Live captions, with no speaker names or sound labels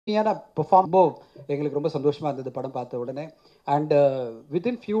Perform எங்களுக்கு ரொம்ப சந்தோஷமாக இருந்தது படம் பார்த்த உடனே. அண்ட்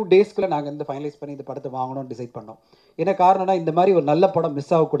வித்தின் ஃபியூ டேஸ்க்குள்ளே நாங்கள் இந்த ஃபைனலைஸ் பண்ணி இந்த படத்தை வாங்கணும்னு டிசைட் பண்ணோம். என்ன காரணம்னா, இந்த மாதிரி ஒரு நல்ல படம்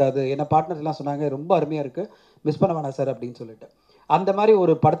மிஸ் ஆகக்கூடாது. ஏன்னா பார்ட்னர்ஸ் எல்லாம் சொன்னாங்க ரொம்ப அருமையாக இருக்குது, மிஸ் பண்ண வேணாம் சார் அப்படின்னு சொல்லிட்டு. அந்த மாதிரி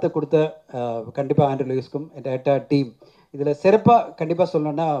ஒரு படத்தை கொடுத்த கண்டிப்பாக ஆண்ட்ரூ லூயிஸ்க்கும் என்டையர் டீம். இதில் சிறப்பாக கண்டிப்பாக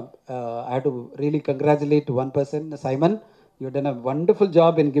சொல்லணும்னா, I have to really congratulate one person, Simon. You done a wonderful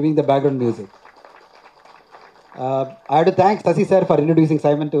job in giving the background music. I have to thank Sasi sir for introducing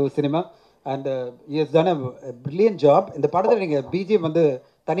Simon to cinema, and he has done a brilliant job. இந்த படத்தில் நீங்கள் BGM வந்து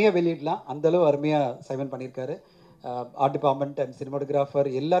தனியாக வெளியிடலாம், அந்தளவு அருமையாக Simon பண்ணியிருக்காரு. Art department and cinematographer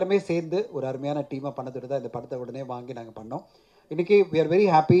எல்லாருமே சேர்ந்து ஒரு அருமையான டீமாக பண்ணதுட்டு தான் இந்த படத்தை உடனே வாங்கி நாங்கள் பண்ணோம். இன்றைக்கி வி ஆர் வெரி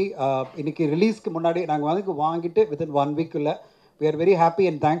ஹாப்பி. இன்றைக்கி ரிலீஸ்க்கு முன்னாடி நாங்கள் வந்து வாங்கிட்டு within 1 வீக்குள்ள we are very happy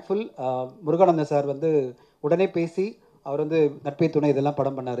and thankful. Murugananthan sir வந்து உடனே பேசி அவர் வந்து நட்பே துணை இதெல்லாம்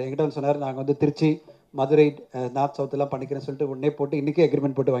படம் பண்ணார். என்கிட்ட வந்து சொன்னார், நாங்கள் வந்து திருச்சி, மதுரை, நார்த் சவுத்தெல்லாம் பண்ணிக்கிறேன்னு சொல்லிட்டு உடனே போட்டு இன்றைக்கே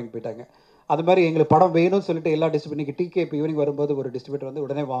அக்ரிமெண்ட் போட்டு வாங்கி போயிட்டாங்க. அது மாதிரி எங்களுக்கு படம் வேணும்னு சொல்லிட்டு எல்லா டிஸ்ட்ரிபியூட்டர் டிகே இப்போ ஈவினிங் வரும்போது ஒரு டிஸ்ட்ரிபியூட்டர் வந்து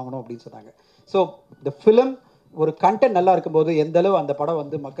உடனே வாங்கணும் அப்படின்னு சொன்னாங்க. ஸோ இந்த ஃபிலிம் ஒரு கண்டென்ட் நல்லா இருக்கும்போது எந்த அளவு அந்த படம்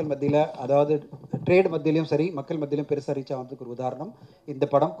வந்து மக்கள் மத்தியில், அதாவது ட்ரேட் மத்தியிலையும் சரி மக்கள் மத்தியிலும் பெருசாக ரீச் ஆகிறதுக்கு ஒரு உதாரணம் இந்த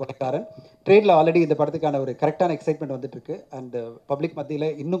படம் கொலைகாரன். ட்ரேடில் ஆல்ரெடி இந்த படத்துக்கான ஒரு கரெக்டான எக்ஸைட்மெண்ட் வந்துட்டு இருக்கு. அண்ட் பப்ளிக் மத்தியில்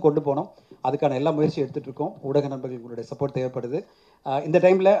இன்னும் கொண்டு போனோம், அதுக்கான எல்லா முயற்சியும் எடுத்துகிட்டு இருக்கோம். ஊடக நண்பர்களுக்கு உங்களுடைய சப்போர்ட் தேவைப்படுது. இந்த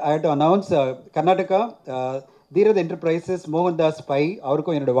டைமில் I have to announce Karnataka Tirath enterprises Mohandas by,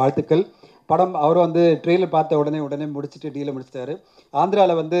 அவருக்கும் என்னோடய வாழ்த்துக்கள். படம் அவரும் வந்து ட்ரெயிலர் பார்த்த உடனே முடிச்சுட்டு டீலை முடிச்சிட்டாரு.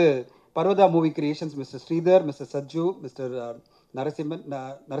 ஆந்திராவில் வந்து Parvatha movie creations mister Sridhar, mister Sajju, mister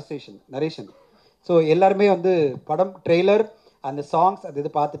narration. So எல்லாருமே வந்து படம் ட்ரெய்லர் அந்த சாங்ஸ் அது இது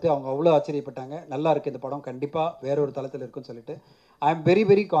பார்த்துட்டு அவங்க அவ்வளோ ஆச்சரியப்பட்டாங்க. நல்லா இருக்குது இந்த படம், கண்டிப்பாக வேற ஒரு தளத்தில் இருக்குன்னு சொல்லிட்டு. I am very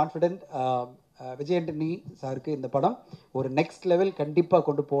very confident. Vijay Antony சாருக்கு இந்த படம் ஒரு நெக்ஸ்ட் லெவல் கண்டிப்பாக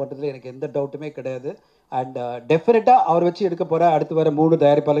கொண்டு போகிறதுல எனக்கு எந்த டவுட்டுமே கிடையாது. அண்ட் டெஃபினட்டாக அவர் வச்சு எடுக்க போகிற அடுத்து வர 3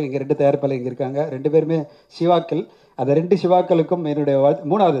 தயாரிப்பாளர், இங்கே 2 தயாரிப்பாளர் இங்கே இருக்காங்க, 2 பேருமே சிவாக்கள். அந்த 2 சிவாக்களுக்கும் என்னுடைய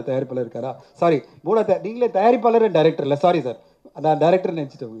 3வது தயாரிப்பாளர் இருக்காரா, சாரி 3வது நீங்களே தயாரிப்பாளர் டைரக்டர் இல்லை, சாரி சார் அதான் டைரக்டர்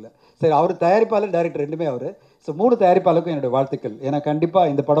நினச்சிட்டேன் உங்களை. சரி, அவர் தயாரிப்பாளர் டைரக்டர் ரெண்டுமே அவர். ஸோ 3 தயாரிப்பாளருக்கும் என்னுடைய வாழ்த்துக்கள். ஏன்னா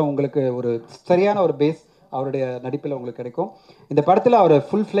கண்டிப்பாக இந்த படம் உங்களுக்கு ஒரு சரியான ஒரு பேஸ் அவருடைய நடிப்பில் உங்களுக்கு கிடைக்கும். இந்த படத்தில் அவர்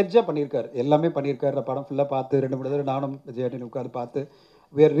ஃபுல் ஃப்ளெட்ஜாக பண்ணியிருக்காரு, எல்லாமே பண்ணியிருக்காரு. இந்த படம் ஃபுல்லாக பார்த்து 2-3 தடவை நானும் விஜய் ஆண்டனி உட்காந்து பார்த்து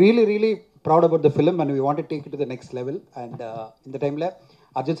we are really really proud about the film and we want to take it to the next level. And இந்த டைமில்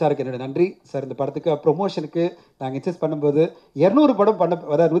அர்ஜுன் சாருக்கு என்னோட நன்றி சார். இந்த படத்துக்கு ப்ரொமோஷனுக்கு நாங்கள் இன்சஸ்ட் பண்ணும்போது 200 படம்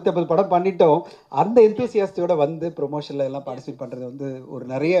அதாவது 150 படம் பண்ணிட்டோம். அந்த எந்தூசியாஸ்டோட வந்து ப்ரொமோஷனில் எல்லாம் பார்ட்டிசிபேட் பண்ணுறது வந்து ஒரு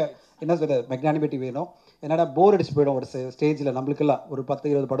நிறைய என்ன சொல்ற மெக்னானிமிட்டி வேணும். என்னன்னா போர் அடிச்சு போயிடும் ஒரு ஸ்டேஜில் நம்மளுக்கெல்லாம் ஒரு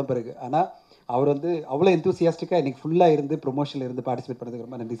 10-20 படம் பிறகு. ஆனால் அவர் வந்து அவ்வளோ எந்தூசியாஸ்டிக்காக இன்றைக்கி ஃபுல்லாக இருந்து ப்ரொமோஷனில் இருந்து பார்ட்டிசிபேட் பண்ணுறதுக்கு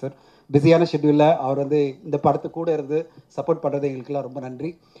ரொம்ப நன்றி சார். பிஸியான ஷெட்யூலில் அவர் வந்து இந்த படத்து கூட இருந்து சப்போர்ட் பண்ணுறது எங்களுக்குலாம் ரொம்ப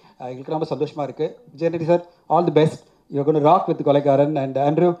நன்றி. எங்களுக்கு ரொம்ப சந்தோஷமாக இருக்குது. Vijay Antony sir, all the best. You gonna rock with Kolaikaran. And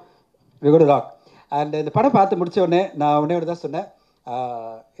Andrew, you gonna rock. And இந்த படம் பார்த்து முடித்த உடனே நான் உடனே தான் சொன்னேன்,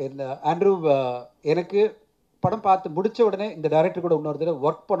 ஆண்ட்ரூ எனக்கு படம் பார்த்து முடித்த உடனே இந்த டைரக்டர் கூட இன்னொரு தடவை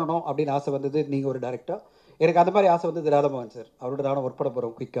ஒர்க் பண்ணணும் அப்படின்னு ஆசை வந்தது. நீங்கள் ஒரு டைரக்டர், எனக்கு அந்த மாதிரி ஆசை வந்தது ராதமோகன் சார். அவரோட நானும் ஒர்க் பண்ண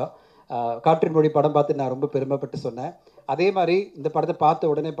போகிறோம் குயிக்காக. காற்றின் மொழி படம் பார்த்து நான் ரொம்ப பெருமைப்பட்டு சொன்னேன். அதே மாதிரி இந்த படத்தை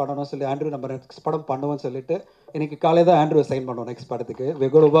பார்த்த உடனே பண்ணணும்னு சொல்லி ஆண்ட்ரூ நம்ம நெக்ஸ்ட் படம் பண்ணுவோம்னு சொல்லிட்டு இன்னைக்கு காலையில் தான் ஆண்ட்ரூ சைன் பண்ணுவோம் நெக்ஸ்ட் படத்துக்கு. we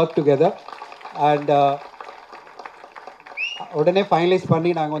go to work together. And உடனே ஃபைனலைஸ் பண்ணி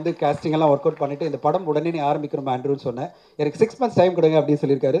நாங்கள் வந்து கேஸ்டிங் எல்லாம் ஒர்க் அவுட் பண்ணிவிட்டு இந்த படம் உடனே நீ ஆரம்பிக்கிறோம் ஆண்ட்ரூன்னு சொன்னேன். எனக்கு 6 months டைம் கொடுங்க அப்படின்னு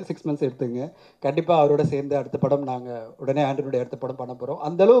சொல்லியிருக்காரு. 6 months எடுத்துங்க. கண்டிப்பாக அவரோட சேர்ந்து அடுத்த படம் நாங்கள் உடனே ஆண்ட்ரூனுடைய அடுத்த படம் பண்ண போகிறோம்.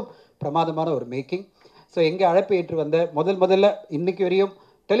 அந்தளவு பிரமாதமான ஒரு மேக்கிங். ஸோ எங்கள் அழைப்பு ஏற்று வந்த முதல்ல இன்னைக்கு வரையும்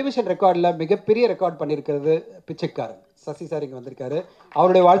டெலிவிஷன் ரெக்கார்டில் மிகப்பெரிய ரெக்கார்ட் பண்ணியிருக்கிறது பிச்சைக்காரன் சசி சார் இங்கே வந்திருக்காரு.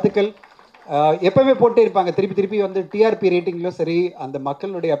 அவருடைய வாழ்த்துக்கள். எப்போவுமே போட்டே இருப்பாங்க, திருப்பி வந்து டிஆர்பி ரேட்டிங்லையும் சரி அந்த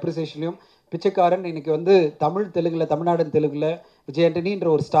மக்களுடைய அப்ரிசியேஷன்லையும் பிச்சைக்காரன் இன்னைக்கு வந்து தமிழ்நாடு தெலுங்குல விஜய் ஆண்டனின்ற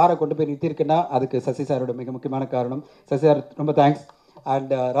ஒரு ஸ்டாரை கொண்டு போய் நிறுத்தியிருக்குன்னா அதுக்கு சசி சாரோட மிக முக்கியமான காரணம். சசி சார் ரொம்ப தேங்க்ஸ்.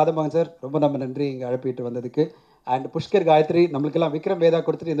 அண்ட் ராதமோகன் சார் ரொம்ப நம்ம நன்றி இங்கே அழைப்பிட்டு வந்ததுக்கு. அண்ட் புஷ்கர் காயத்ரி, நம்மளுக்கெல்லாம் விக்ரம் வேதா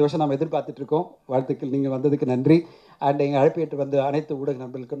கொடுத்துட்டு இந்த வருஷம் நம்ம எதிர்பார்த்துட்டு இருக்கோம். வாழ்த்துக்கள், நீங்கள் வந்ததுக்கு நன்றி. அண்ட் எங்கள் அழைப்பிட்டு வந்த அனைத்து ஊடக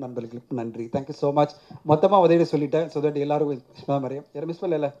நண்பர்களுக்கும் நன்றி. Thank you so much. மொத்தமாக உதவி சொல்லிட்டேன், ஸோ தட் எல்லாரும் மறையும் யாரும் மிஸ்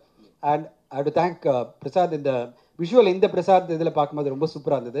பண்ணல. And I have to thank Prasad. இந்த விஷுவல் இந்த பிரசாத் இதில் பார்க்கும்போது ரொம்ப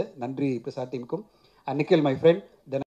சூப்பராக இருந்தது. நன்றி பிரசாத் டீமுக்கும். And Nikhil my friend.